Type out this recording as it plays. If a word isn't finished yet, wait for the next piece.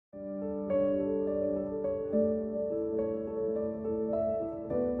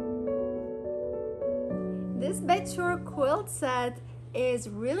Bedsure quilt set is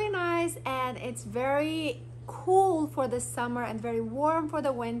really nice and it's very cool for the summer and very warm for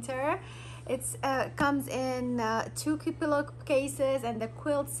the winter. It's comes in 2 pillowcases and the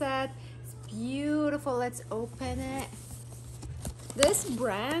quilt set. It's beautiful. Let's open it. This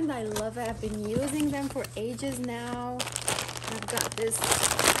brand, I love it. I've been using them for ages now. I've got this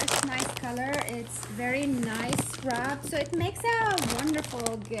such nice color. It's very nice wrap, so it makes a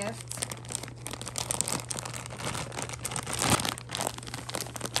wonderful gift.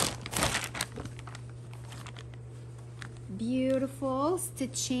 Beautiful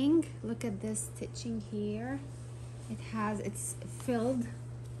stitching. Look at this stitching here. It's filled,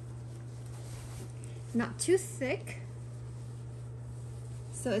 not too thick,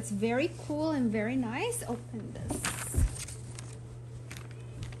 so it's very cool and very nice. Open this.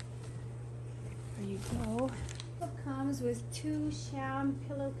 There you go. It comes with 2 sham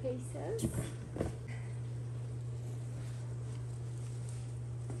pillowcases.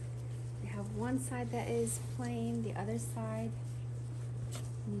 One side that is plain, the other side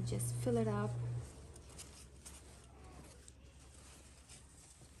you just fill it up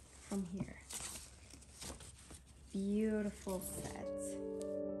from here. Beautiful set.